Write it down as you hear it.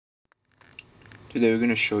Today we're going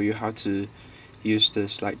to show you how to use the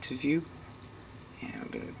slide to view, and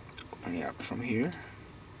I'm going to open it up from here.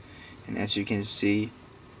 And as you can see,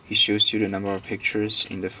 it shows you the number of pictures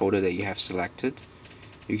in the folder that you have selected.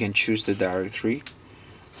 You can choose the directory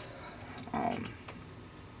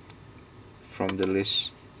from the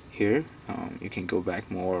list here. You can go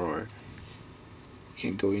back more, or you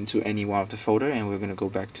can go into any one of the folder, and we're going to go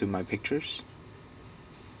back to my pictures.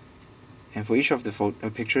 And for each of the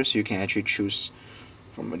pictures, you can actually choose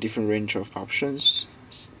from a different range of options,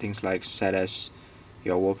 things like set as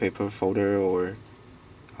your wallpaper folder, or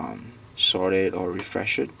sort it, or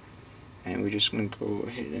refresh it. And we're just going to go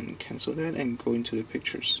ahead and cancel that and go into the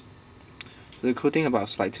pictures. So the cool thing about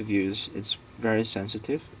slide to view is it's very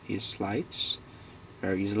sensitive. It slides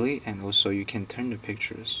very easily, and also you can turn the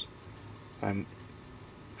pictures by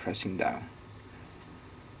pressing down.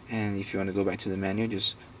 And if you want to go back to the menu,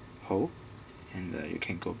 just hold, and you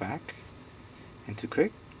can go back. And to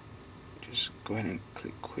quit, just go ahead and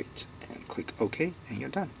click quit and click OK, and you're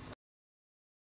done.